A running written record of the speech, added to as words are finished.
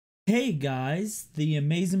Hey guys,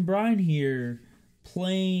 TheAmazingBrian here,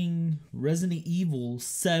 playing Resident Evil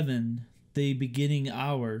 7, the beginning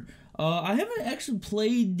hour. I haven't actually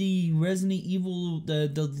played the Resident Evil,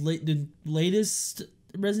 the latest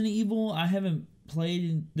Resident Evil. I haven't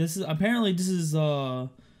played. This is part of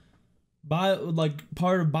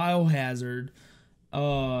Biohazard.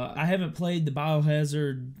 I haven't played the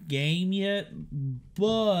Biohazard game yet,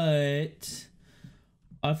 but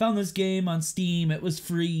I found this game on Steam. It was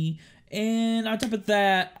free, and on top of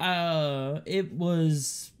that,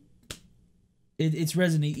 it's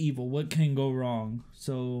Resident Evil. What can go wrong?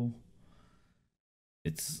 So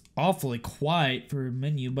it's awfully quiet for a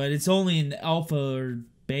menu, but it's only in alpha or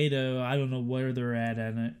beta. I don't know where they're at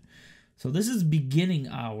in it. So this is beginning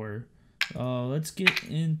hour. Let's get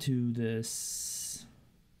into this.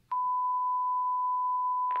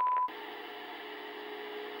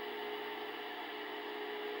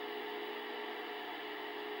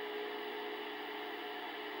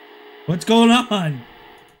 What's going on?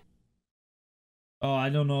 Oh, I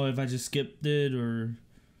don't know if I just skipped it or...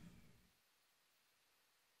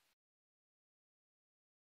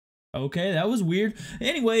 Okay, that was weird.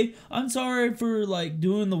 Anyway, I'm sorry for like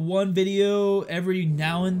doing the one video every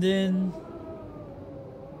now and then.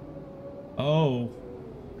 Oh.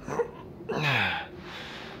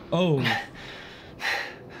 Oh.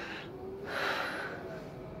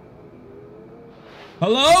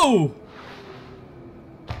 Hello?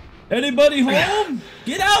 Anybody home?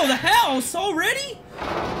 Get out of the house already?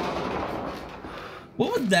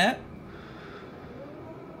 What was that?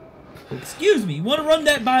 Excuse me, you want to run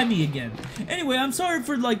that by me again? Anyway, I'm sorry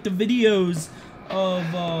for like the videos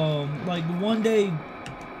of like the one day,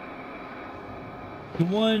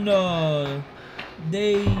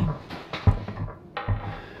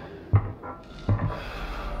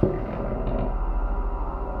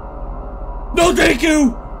 No thank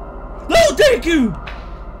you! No thank you!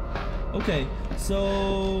 Okay,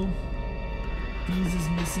 so fuse is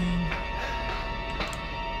missing.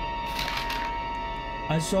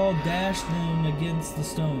 I shall dash them against the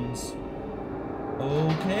stones.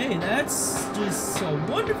 Okay, that's just a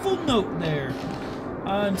wonderful note there.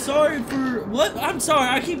 I'm sorry for what? I'm sorry,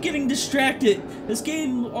 I keep getting distracted. This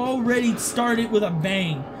game already started with a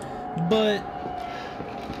bang, but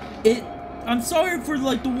I'm sorry for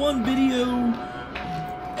like the one video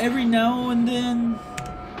every now and then.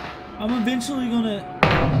 I'm eventually gonna...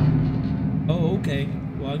 Oh, okay.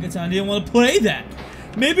 Well, I guess I didn't want to play that.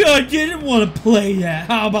 Maybe I didn't want to play that.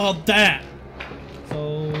 How about that?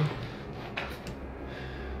 So...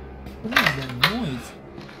 What is that noise?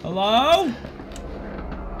 Hello?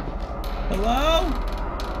 Hello?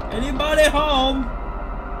 Anybody home?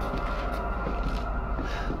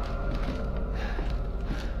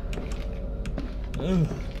 Ugh.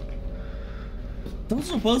 Those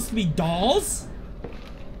are supposed to be dolls?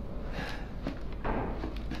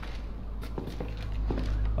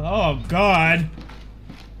 Oh God,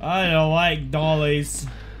 I don't like dollies.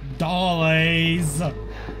 Dollies.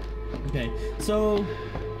 Okay, so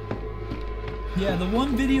yeah, the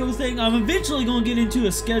one video thing, I'm eventually gonna get into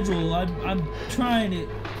a schedule. I'm trying it.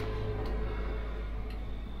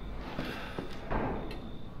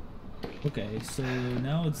 Okay, so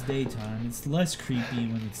now it's daytime. It's less creepy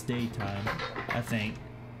when it's daytime, I think.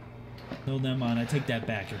 No, never mind. I take that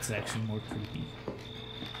back. It's actually more creepy.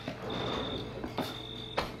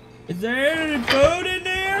 Is there any food in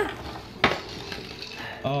there?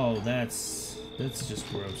 Oh, that's just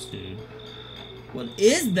gross, dude. What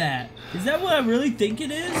is that? Is that what I really think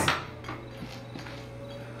it is?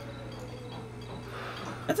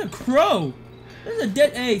 That's a crow. There's a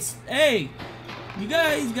dead... Hey, you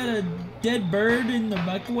guys got a dead bird in the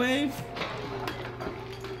microwave?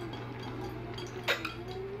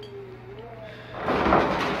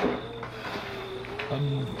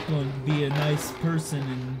 I'm going to be a nice person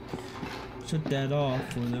and shut that off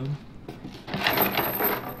for them.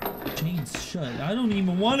 Chain's shut. I don't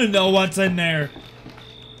even want to know what's in there.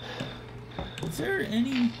 Is there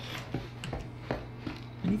anything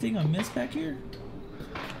I missed back here?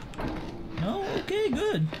 No? Okay,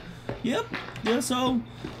 good. Yep. Yeah, so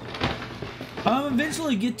I'll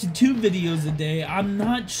eventually get to 2 videos a day. I'm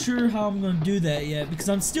not sure how I'm going to do that yet because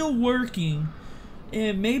I'm still working.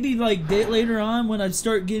 And maybe like later on when I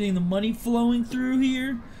start getting the money flowing through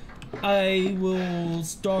here, I will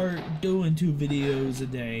start doing 2 videos a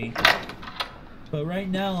day. But right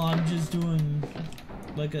now I'm just doing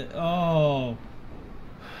like a... Oh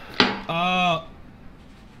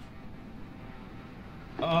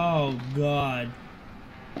God.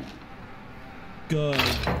 Good.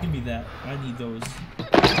 Give me that. I need those.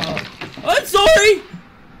 I'm sorry!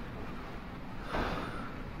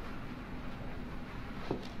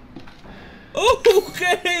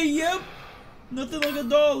 Okay, yep. Nothing like a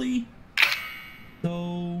dolly.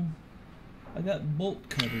 So, I got bolt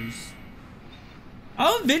cutters.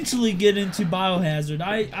 I'll eventually get into Biohazard.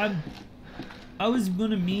 I was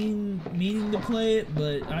gonna meaning to play it,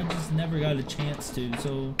 but I just never got a chance to.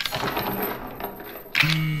 So,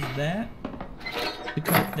 use that to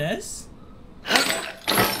cut this.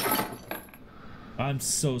 I'm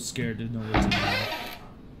so scared to know what's in there.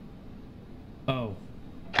 Oh,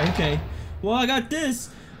 okay. Well, I got this.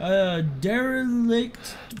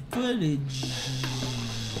 Derelict footage.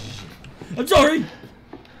 I'm sorry.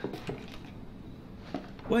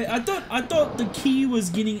 Wait, I thought the key was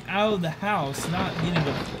getting out of the house, not getting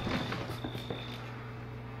the.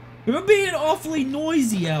 You're being awfully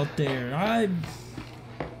noisy out there.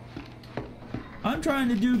 I'm trying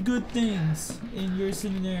to do good things, and you're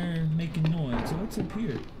sitting there making noise. So what's up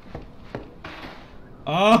here?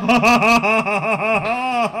 Oh,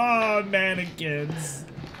 mannequins.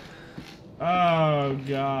 Oh,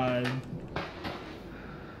 God.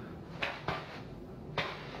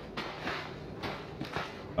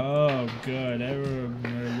 Oh, good.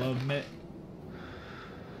 Everyone love me.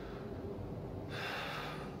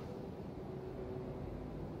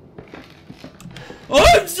 Oh,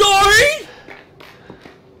 I'm sorry!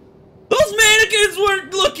 Those mannequins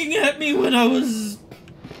weren't looking at me when I was...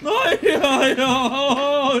 Oh,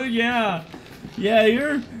 yeah.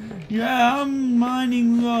 Yeah, I'm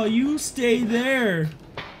minding... you stay there.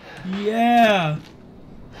 Yeah.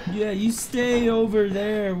 Yeah, you stay over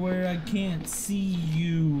there where I can't see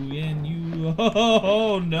you, and you...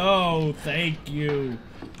 Oh, no, thank you.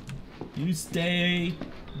 You stay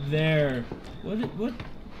there. What?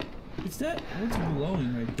 Is that... What's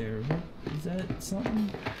glowing right there? Is that something?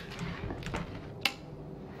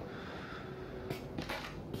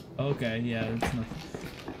 Okay, yeah, it's nothing.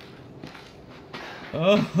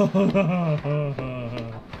 Oh,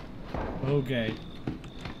 okay.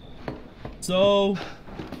 So...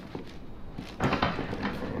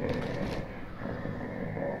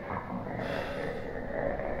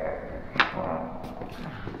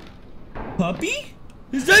 Puppy?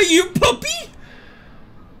 Is that you, puppy?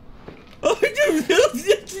 Oh, oh,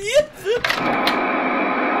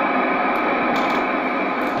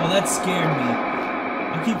 that scared me.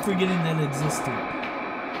 I keep forgetting that existed.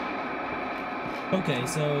 Okay,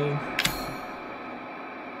 so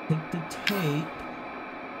take the tape,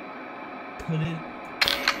 put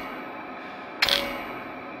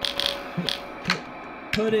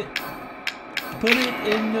it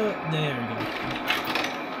in the. There we go.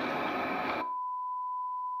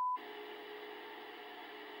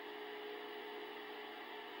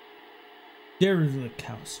 Derelict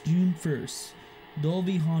House, June 1st.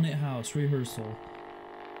 Dolby Haunted House rehearsal.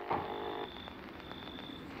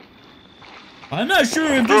 I'm not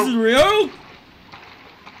sure if this is real.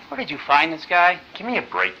 Where did you find this guy? Give me a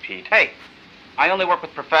break, Pete. Hey, I only work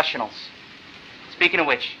with professionals. Speaking of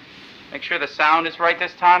which, make sure the sound is right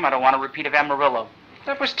this time. I don't want a repeat of Amarillo.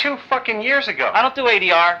 That was 2 fucking years ago. I don't do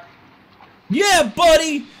ADR. Yeah,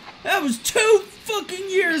 buddy! That was 2 fucking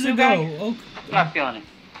years ago! Okay. I'm not feeling it.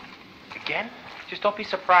 Again? Just don't be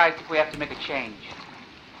surprised if we have to make a change.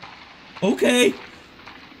 Okay.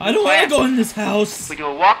 I don't want to go in this house. We do a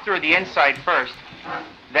walkthrough of the inside first,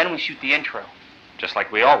 then we shoot the intro. Just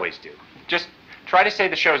like we always do. Just try to say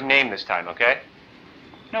the show's name this time, okay?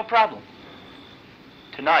 No problem.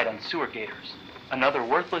 Tonight on Sewer Gators, another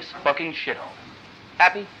worthless fucking shithole.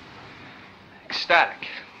 Happy? Ecstatic.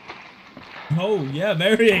 Oh, yeah,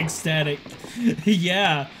 very ecstatic.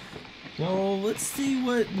 Yeah. Well, let's see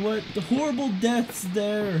what the horrible deaths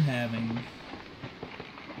they're having.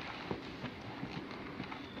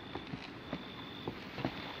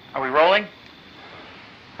 Are we rolling? All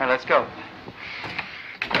right, let's go.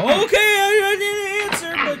 Okay, I didn't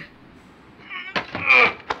answer, but...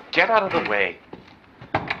 Get out of the way.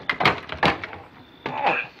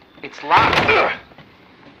 It's locked.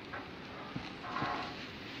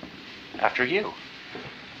 After you.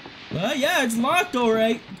 Well, yeah, it's locked, all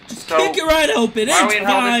right. Just So, kick it right open. Why are we It's in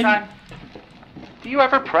hell this fine. time? Do you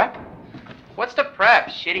ever prep? What's the prep?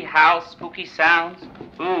 Shitty house, spooky sounds?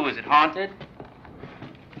 Ooh, is it haunted?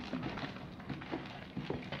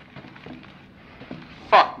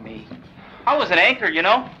 Fuck me. I was an anchor, you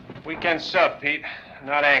know? Weekend sub, Pete.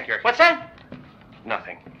 Not anchor. What's that?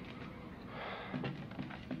 Nothing.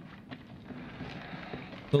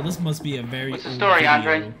 So this must be a very What's the old story, video.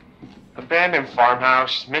 Andre? Abandoned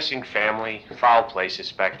farmhouse, missing family, foul play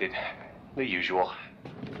suspected. The usual.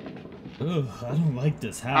 Ugh, I don't like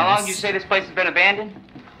this house. How long did you say this place has been abandoned?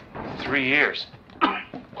 3 years.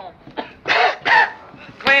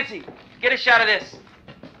 Clancy, get a shot of this.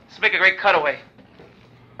 This will make a great cutaway.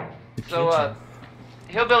 The So, kitchen.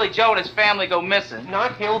 Hillbilly Joe and his family go missing.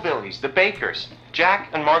 Not hillbillies, the Bakers. Jack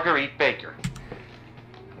and Marguerite Baker.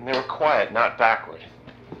 And they were quiet, not backward.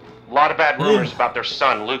 A lot of bad rumors about their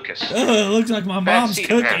son, Lucas. Ugh, it looks like my Bad mom's seed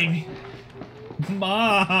cooking. family.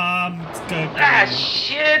 Mom's cooking. Ah,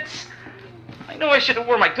 shit! I know I should have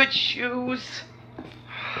worn my good shoes.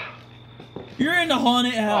 You're in the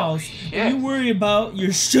haunted house. shit. And you worry about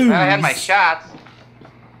your shoes. I had my shots.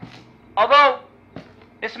 Although,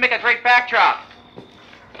 this would make a great backdrop.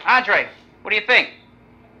 Andre, what do you think?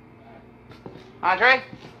 Andre?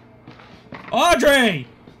 Audrey!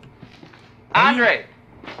 Andre!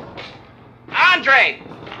 Andre!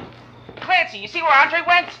 Clancy, you see where Andre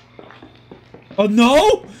went? Oh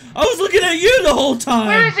no! I was looking at you the whole time!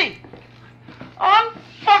 Where is he?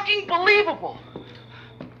 Unfucking believable.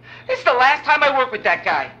 This is the last time I work with that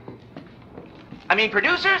guy. I mean,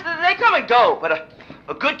 producers, they come and go, but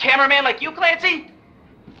a good cameraman like you, Clancy,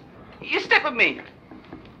 you stick with me.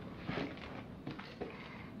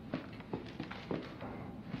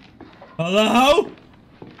 Hello?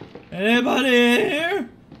 Anybody in here?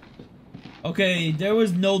 Okay, there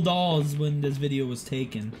was no dolls when this video was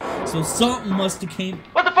taken. So something must have came...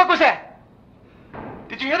 What the fuck was that?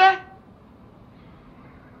 Did you hear that?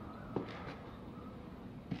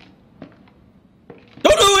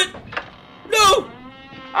 Don't do it! No!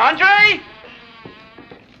 Andre?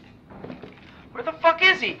 Where the fuck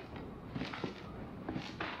is he?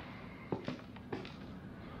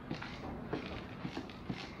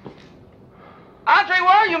 Andre, where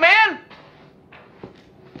are you, man?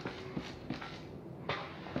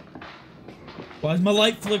 Why is my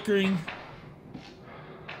light flickering?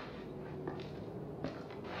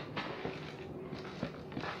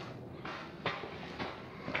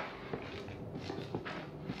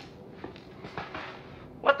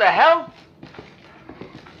 What the hell?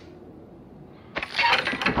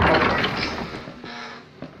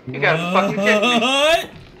 You gotta be fucking kidding me. What?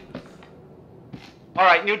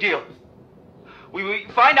 Alright, new deal. We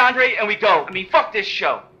find Andre and we go. I mean, fuck this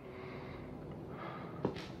show.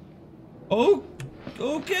 Oh,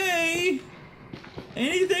 okay.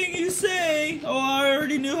 Anything you say. Oh, I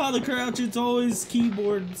already knew how to crouch. It's always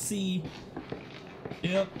keyboard C.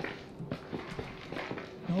 Yep.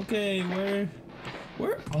 Okay, where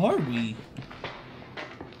are we?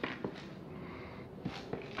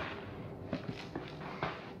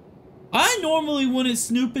 I normally wouldn't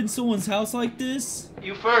snoop in someone's house like this.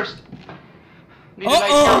 You first. Need a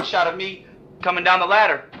nice front shot of me coming down the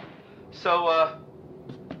ladder. So,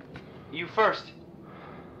 you first.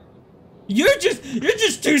 You're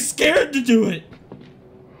just too scared to do it.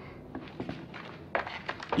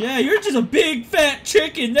 Yeah, you're just a big fat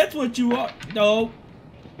chicken. That's what you are. No.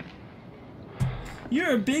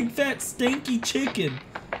 You're a big fat stinky chicken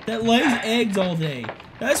that lays eggs all day.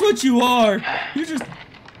 That's what you are. You're just...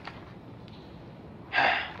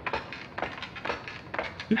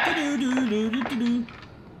 What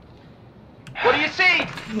do you see?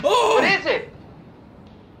 Oh! What is it?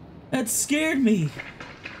 That scared me.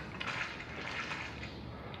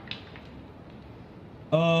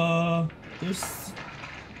 There's...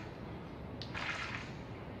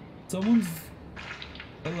 Someone's...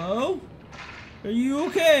 Hello? Are you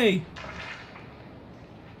okay?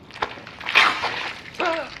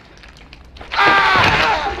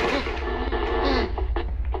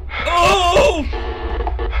 Oh!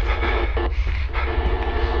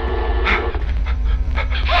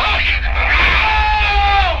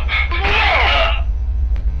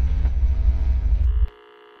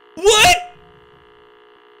 What?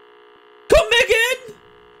 Come back in?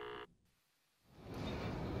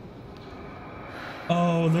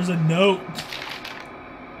 Oh, there's a note.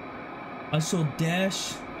 I shall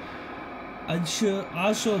dash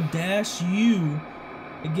you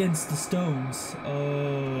against the stones.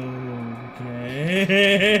 Okay.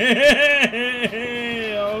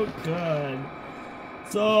 Oh god.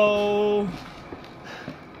 So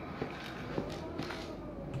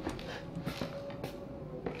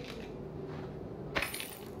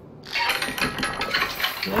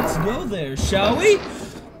let's go there, shall we?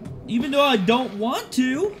 Even though I don't want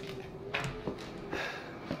to.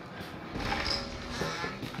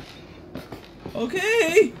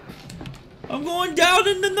 Okay. I'm going down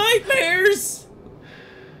in the nightmares.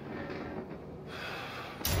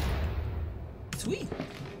 Sweet.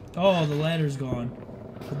 Oh, the ladder's gone.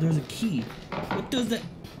 But there's a key. What does that...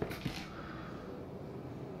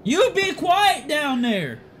 You be quiet down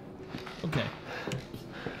there. Okay.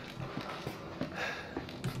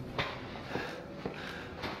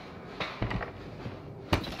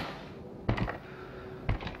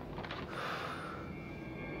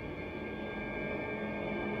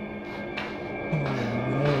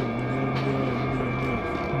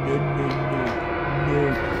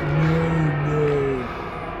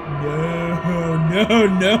 no,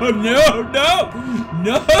 no, no, no!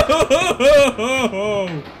 No!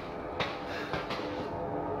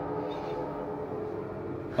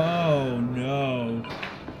 Oh, no.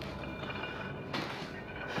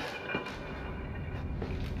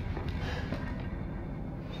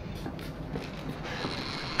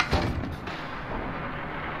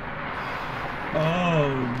 Oh,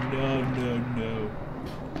 no, no, no.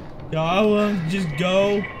 Do I want to just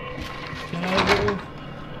go? Can I go?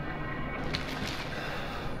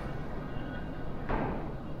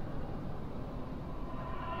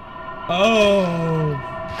 Oh.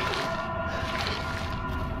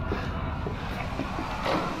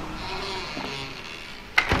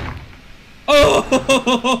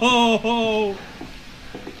 Oh.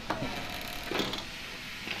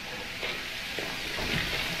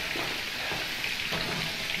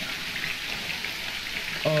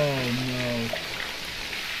 Oh no.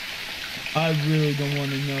 I really don't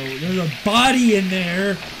want to know. There's a body in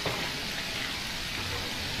there.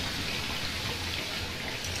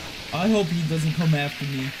 I hope he doesn't come after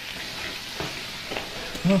me.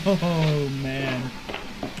 Oh man.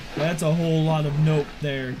 That's a whole lot of nope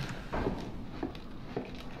there.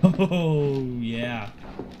 Oh yeah.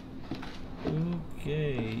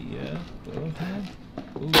 Okay, yeah.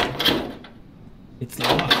 Ooh. It's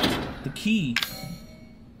locked. The key.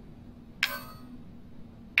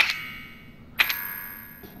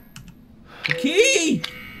 The key!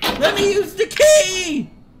 Let me use the key!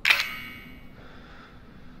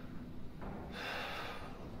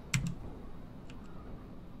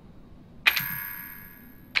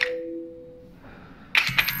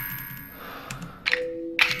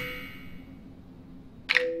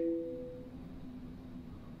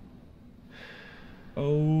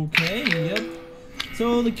 Okay, yep.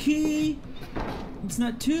 So the key, it's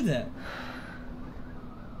not to that.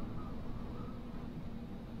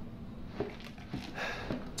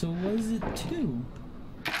 So what is it to?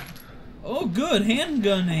 Oh good,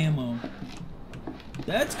 handgun ammo.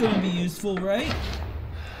 That's gonna be useful, right?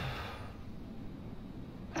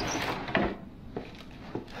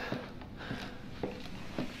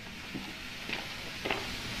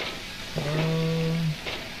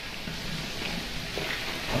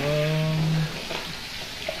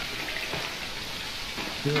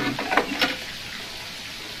 Good.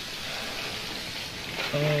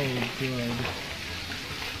 Oh, good.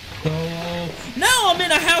 Oh, now I'm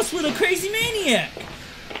in a house with a crazy maniac!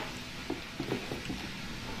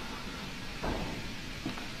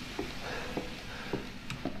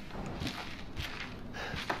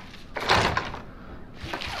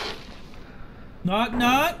 Knock,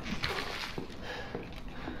 knock.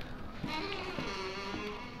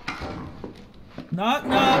 Knock,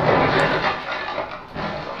 knock.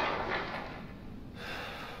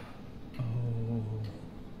 Oh.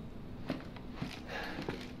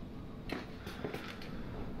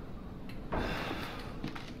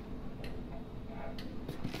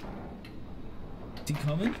 Is he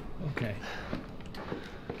coming? Okay.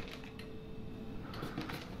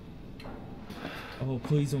 Oh,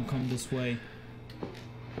 please don't come this way.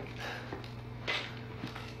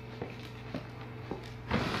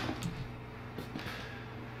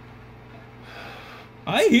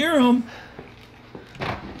 I hear him.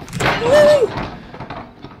 Woo!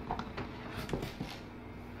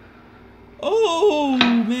 Oh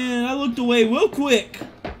man, I looked away real quick.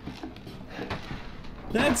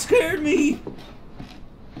 That scared me.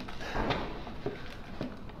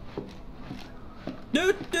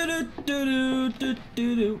 Do do do do do do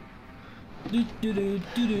do do do do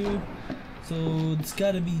do do. So it's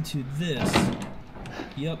got to be to this.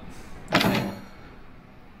 Yep. Okay.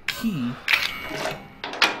 Key.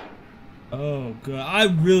 Oh god, I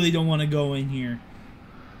really don't want to go in here.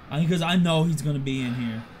 Because I know he's gonna be in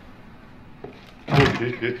here.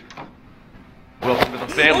 Welcome to the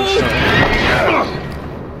family, son.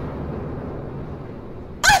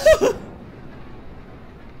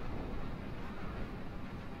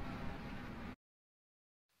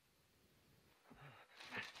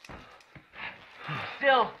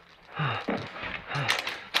 Still.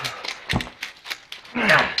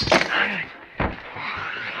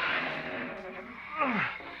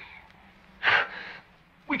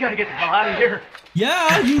 We gotta get the hell out of here.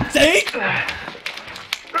 Yeah, you think? Come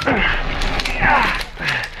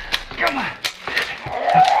on.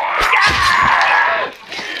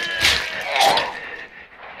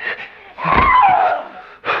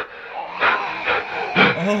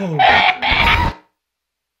 Oh.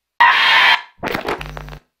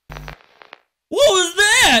 What was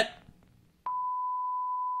that?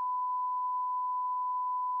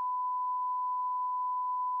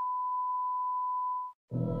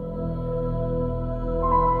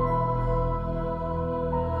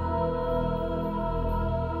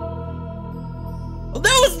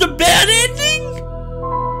 That was the bad ending?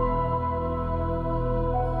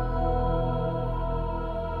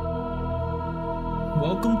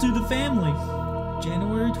 Welcome to the family.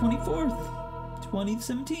 January 24th,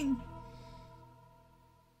 2017.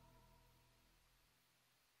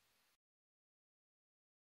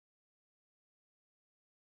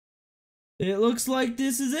 It looks like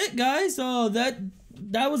this is it, guys.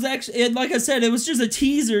 That was actually, like I said, it was just a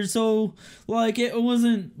teaser, so like it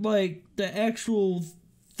wasn't like the actual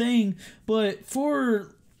thing, but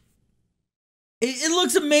it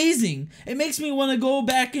looks amazing. It makes me want to go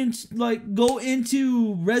back and go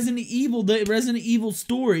into Resident Evil, the Resident Evil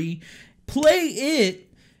story, play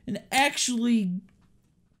it, and actually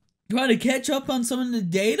try to catch up on some of the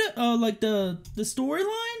data, like the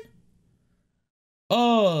storyline.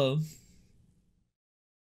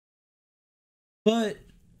 But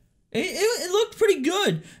it looked pretty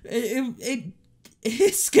good.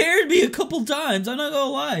 It scared me a couple times. I'm not gonna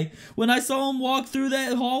lie. When I saw him walk through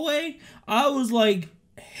that hallway, I was like,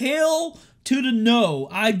 hell to the no.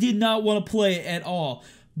 I did not want to play it at all.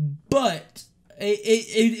 But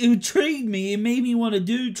it intrigued me. It made me want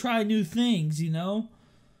to try new things, you know?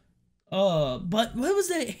 But what was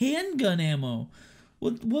that handgun ammo?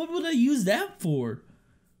 What would I use that for?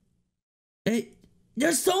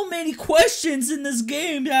 There's so many questions in this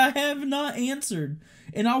game that I have not answered.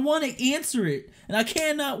 And I want to answer it. And I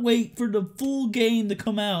cannot wait for the full game to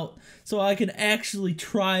come out so I can actually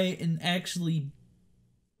try it and actually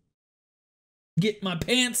get my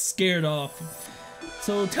pants scared off.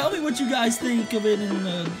 So tell me what you guys think of it in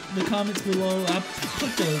the comments below. I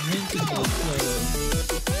put the link to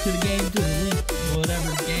the game, to the link,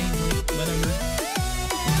 whatever, game link, whatever,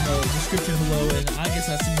 in the description below, and I guess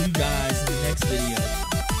I'll see you guys in the next video.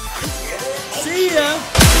 See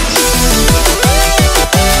ya!